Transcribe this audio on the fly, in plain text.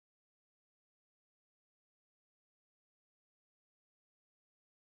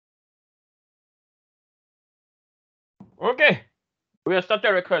Okay, we have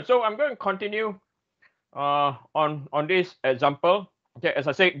started record. So I'm going to continue on this example. Okay, as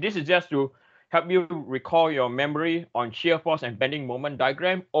I said, this is just to help you recall your memory on shear force and bending moment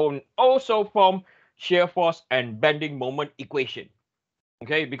diagram, and also from shear force and bending moment equation.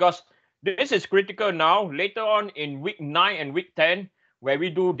 Okay, because this is critical now. Later on in week 9 and week 10, where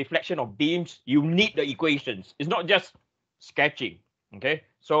we do deflection of beams, you need the equations. It's not just sketching. Okay,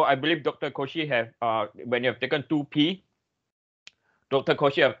 so I believe Dr. Koshi have when you have taken 2P, Dr.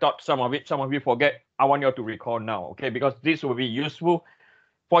 Koshi have taught some of it. Some of you forget. I want you to recall now, okay? Because this will be useful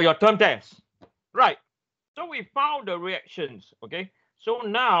for your term test. Right. So we found the reactions, okay? So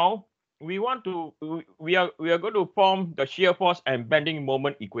now we want to we are going to form the shear force and bending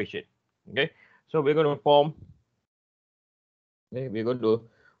moment equation. Okay. So we're going to form. Okay, we're going to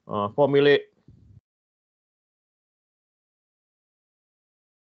formulate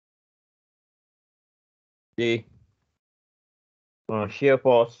the shear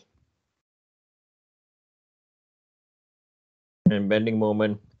force and bending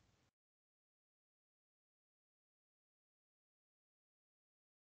moment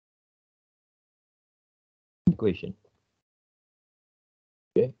equation.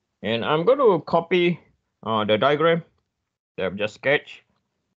 Okay, and I'm going to copy the diagram that I've just sketched.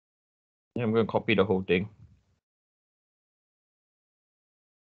 And I'm going to copy the whole thing.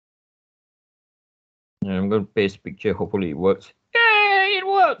 And I'm going to paste picture. Hopefully it works. Yay, it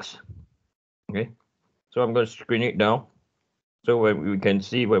works. Okay, so I'm going to screen it down so we can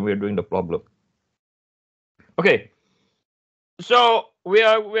see when we're doing the problem. Okay, so we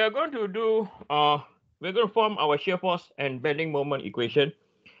are going to do we're going to form our shear force and bending moment equation,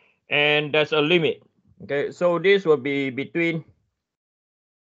 and there's a limit. Okay, so this will be between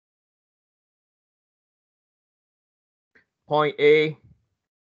point A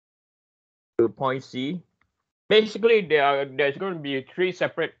to point C. Basically, there's going to be 3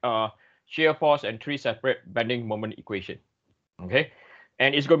 separate shear force and 3 separate bending moment equation. Okay,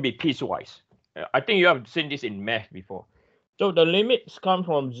 and it's going to be piecewise. I think you have seen this in math before. So the limits come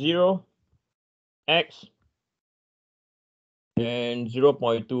from 0, x, and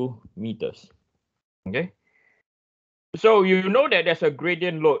 0.2 meters. Okay. So you know that there's a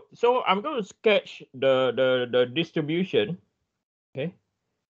gradient load. So I'm going to sketch the distribution. Okay.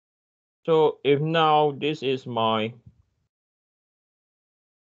 So if now this is my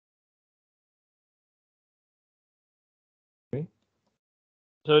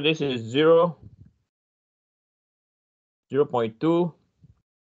so this is 0, 0.2,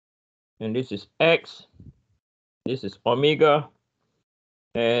 and this is x, this is omega,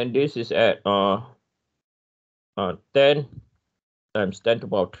 and this is at 10 times 10 to the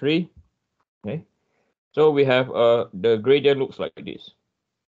power 3. Okay, so we have the gradient looks like this.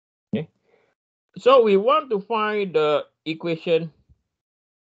 Okay, so we want to find the equation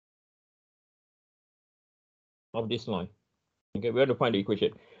of this line. Okay, we have to find the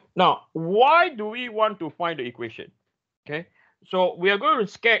equation. Now, why do we want to find the equation? Okay, so we are going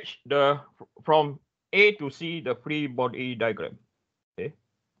to sketch the from A to C the free body diagram. Okay,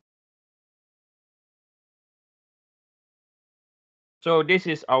 so this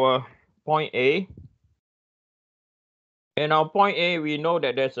is our point A, and our point A, we know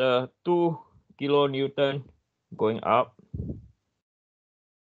that there's a 2 kilonewton going up.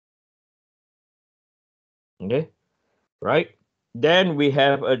 Okay, right? Then we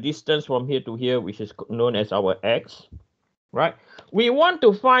have a distance from here to here, which is known as our x, right? We want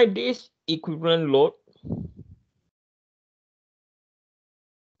to find this equivalent load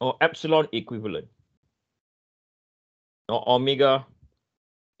or epsilon equivalent or omega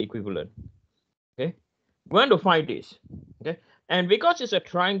equivalent. Okay, we want to find this. Okay, and because it's a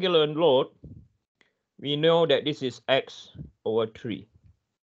triangular load, we know that this is x over 3.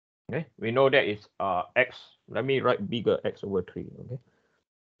 Okay, we know that it's x. Let me write bigger x over 3. Okay,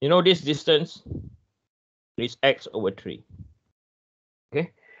 you know this distance is x over 3.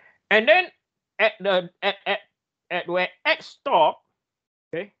 Okay, and then at the at where x stop,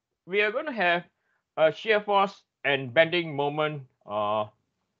 okay, we are going to have a shear force and bending moment force.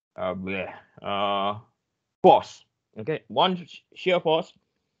 Okay, one shear force.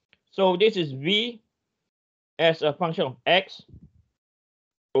 So this is V as a function of x.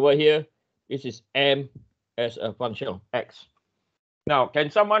 Over here, this is M as a function of x. Now,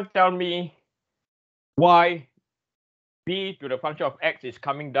 can someone tell me why B to the function of x is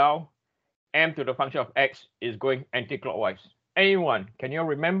coming down, M to the function of x is going anti-clockwise? Anyone? Can you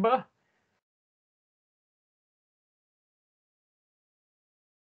remember?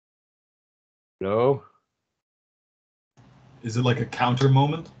 No. Is it like a counter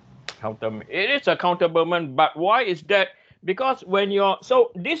moment? It is a counter moment, but why is that? Because when you're,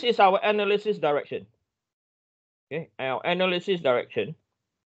 so this is our analysis direction. Okay, our analysis direction.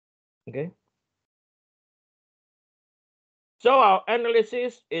 Okay. So our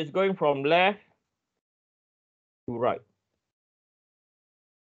analysis is going from left to right.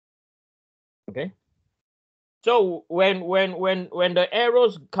 Okay. So when the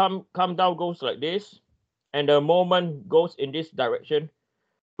arrows come down, goes like this, and the moment goes in this direction,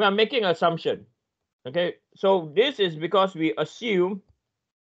 we are making an assumption. Okay. So this is because we assume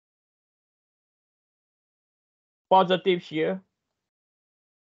positive shear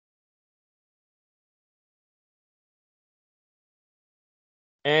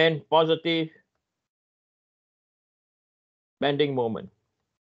and positive bending moment.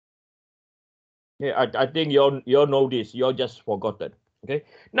 Yeah, I think you all know this. You're just forgotten. Okay.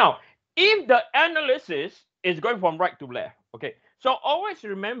 Now, if the analysis is going from right to left, okay, so always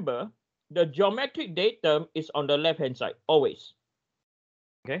remember the geometric datum is on the left-hand side, always.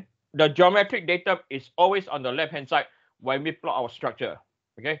 Okay. The geometric datum is always on the left-hand side when we plot our structure.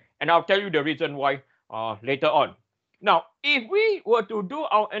 Okay. And I'll tell you the reason why later on. Now, if we were to do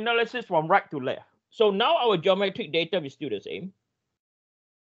our analysis from right to left, so now our geometric datum is still the same.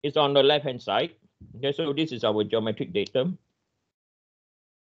 It's on the left-hand side. Okay, so this is our geometric datum.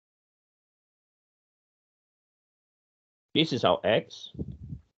 This is our x.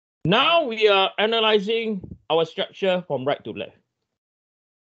 Now we are analyzing our structure from right to left.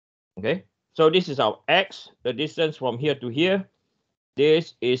 Okay, so this is our x, the distance from here to here.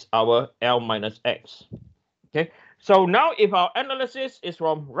 This is our L minus x. Okay, so now if our analysis is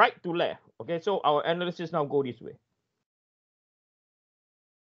from right to left, okay, so our analysis now go this way.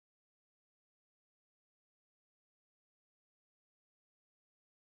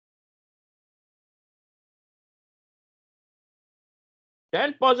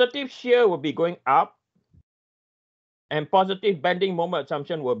 Then positive shear will be going up, and positive bending moment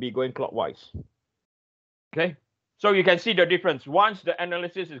assumption will be going clockwise. Okay, so you can see the difference. Once the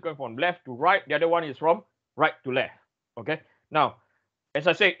analysis is going from left to right, the other one is from right to left. Okay, now, as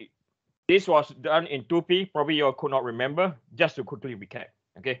I said, this was done in 2P. Probably you could not remember. Just to quickly recap.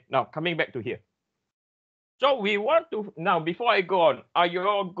 Okay, now coming back to here. So we want to, now before I go on, are you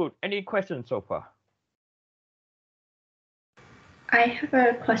all good? Any questions so far? I have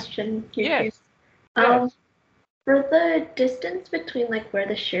a question. Yes. Yes. For the distance between like where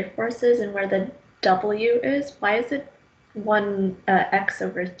the shear force is and where the W is, why is it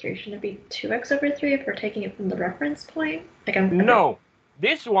 1x/3? Shouldn't it be 2x/3 if we're taking it from the reference point? Like no,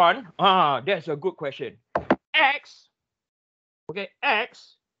 this one, that's a good question. X, okay,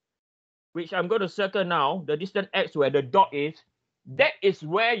 X, which I'm going to circle now, the distance X where the dot is, that is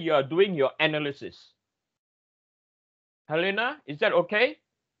where you are doing your analysis. Helena, is that okay?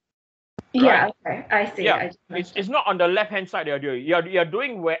 Yeah, right? Okay, I see. Yeah, it's not on the left-hand side you're doing. You're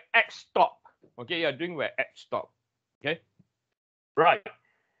doing where X stop. Okay, you're doing where X stop. Okay, right.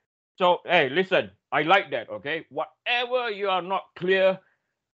 So, hey, listen, I like that. Okay, whatever you are not clear,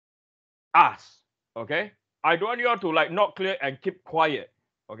 ask. Okay, I don't want you all to like not clear and keep quiet.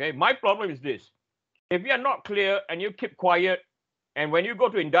 Okay, my problem is this: if you are not clear and you keep quiet, and when you go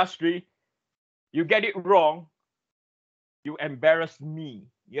to industry, you get it wrong, you embarrass me.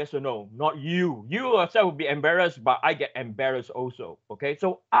 Yes or no? Not you. You yourself will be embarrassed, but I get embarrassed also. Okay,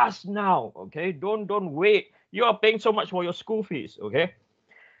 so ask now. Okay, don't wait. You are paying so much for your school fees. Okay,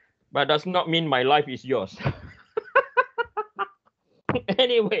 but does not mean my life is yours.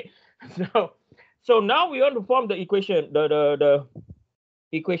 Anyway, so now we want to form the equation, the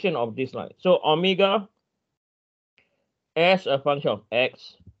equation of this line. So omega as a function of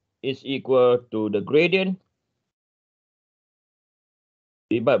x is equal to the gradient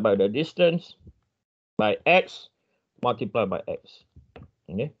divided by the distance by x multiplied by x.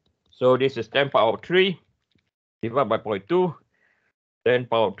 Okay, so this is 10 power of 3 divided by 0.2. 10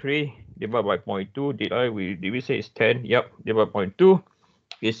 power of 3 divided by 0.2. Did we say it's 10? Yep, divided by 0.2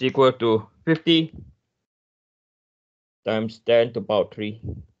 is equal to 50 times 10 to the power 3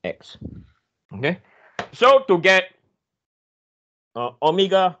 x. Okay, so to get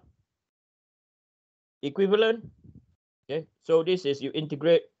omega equivalent, okay, so this is you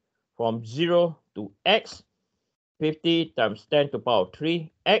integrate from 0 to x, 50 times 10 to the power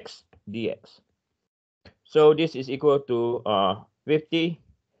 3 x dx. So this is equal to 50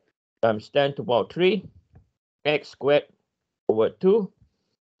 times 10 to the power 3 x squared over 2.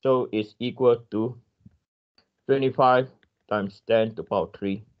 So it's equal to 25 times 10 to the power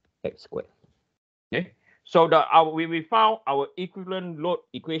 3 x squared. Okay, so we found our equivalent load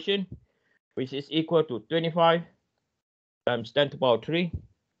equation, which is equal to 25 times 10 to the power 3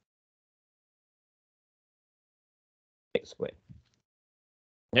 x squared.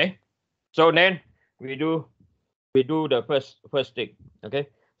 Okay, so then we do the first thing. Okay,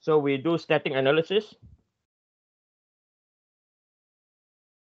 so we do static analysis.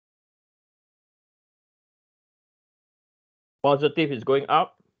 Positive is going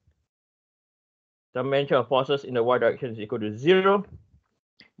up. Dimension of forces in the y direction is equal to 0.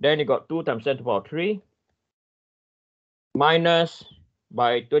 Then you got 2 times 10 to the power 3 minus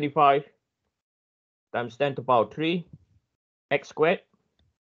by 25 times 10 to the power 3 x squared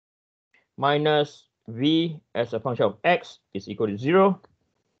minus v as a function of x is equal to 0.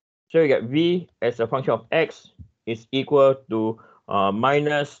 So you get v as a function of x is equal to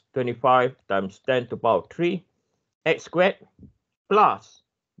minus 25 times 10 to the power 3 x squared plus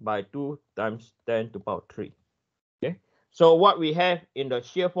by 2 times 10 to the power 3. Okay, so what we have in the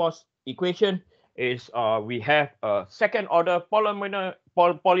shear force equation is we have a second order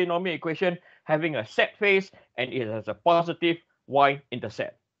polynomial equation having a set phase and it has a positive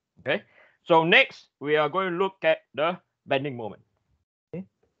y-intercept. Okay, so next we are going to look at the bending moment. Okay,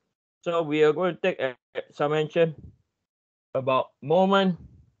 so we are going to take a summation about moment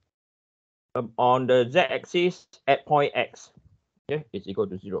on the z-axis at point x. Okay, it's equal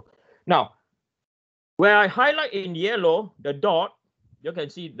to 0. Now, where I highlight in yellow the dot, you can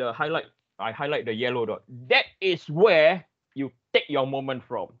see the highlight. I highlight the yellow dot. That is where you take your moment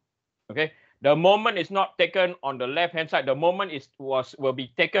from. Okay, the moment is not taken on the left hand side. The moment will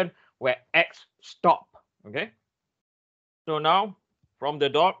be taken where x stop. Okay, so now from the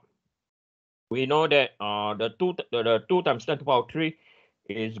dot, we know that the 2 times 10 to the power 3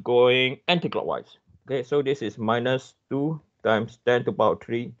 is going anti-clockwise. Okay, so this is minus 2 times 10 to the power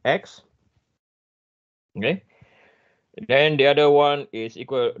 3 x. Okay, then the other one is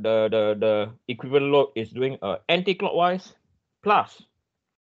equal, the equivalent load is doing anti-clockwise plus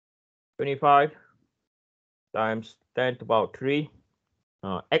 25 times 10 to the power 3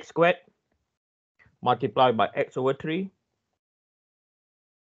 x squared multiplied by x over 3.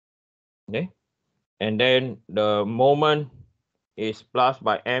 Okay, and then the moment is plus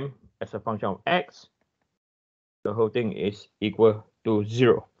by m as a function of x. The whole thing is equal to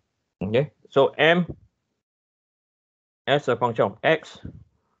 0. Okay, so m as a function of x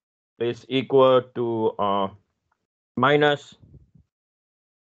is equal to minus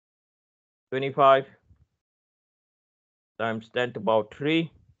 25 times 10 to the power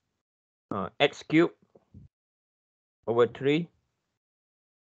 3 x cubed over 3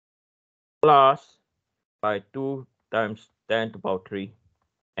 plus by 2 times 10 to the power 3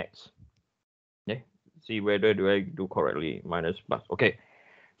 x. Okay, see whether do I do correctly, minus plus. Okay,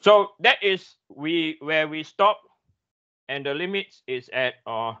 so that is where we stop, and the limits is at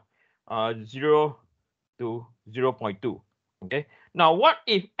 0 to 0.2. Okay, now what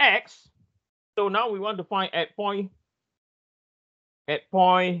if x, so now we want to find at point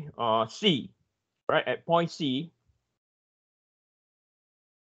C, right? At point C,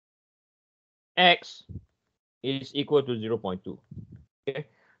 x is equal to 0.2. Okay,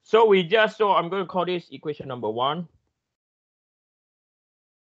 so I'm going to call this equation number 1.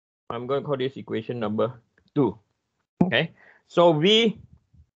 I'm going to call this equation number 2. Okay, so using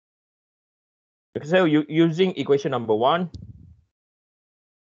equation number 1,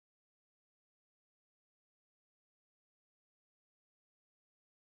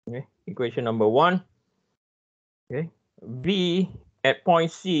 okay, equation number 1, okay, v at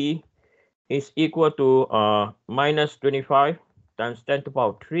point C is equal to minus 25 times 10 to the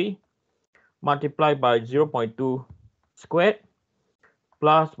power 3 multiplied by 0.2 squared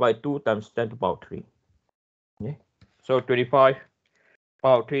plus by 2 times 10 to the power 3. Okay, so 25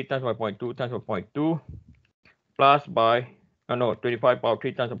 power 3 times by 0.2 times by 0.2 plus by 25 power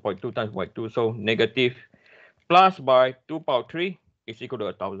 3 times by 0.2 times by 0.2, so negative plus by 2 power 3 is equal to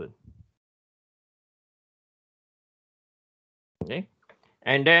 1000. Okay,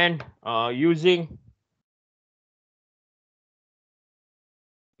 and then using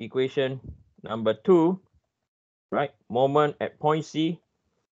equation number 2, right, moment at point C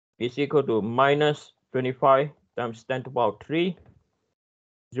is equal to minus 25 times 10 to the power 3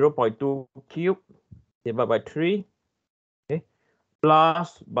 0.2 cube divided by 3, okay,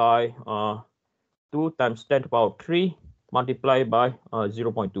 plus by 2 times 10 to the power 3 multiplied by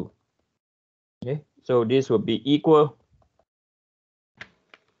 0.2. Okay, so this will be equal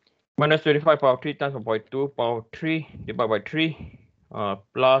minus 25 power 3 times 1.2 power 3 divided by 3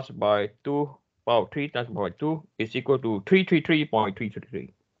 plus by 2 power 3 times 1.2 is equal to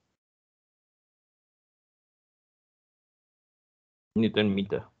 333.333 Newton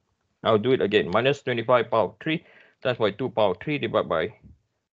meter. I'll do it again. Minus 25 power 3 times by 2 power 3 divided by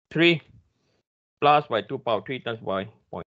 3 plus by 2 power 3 times by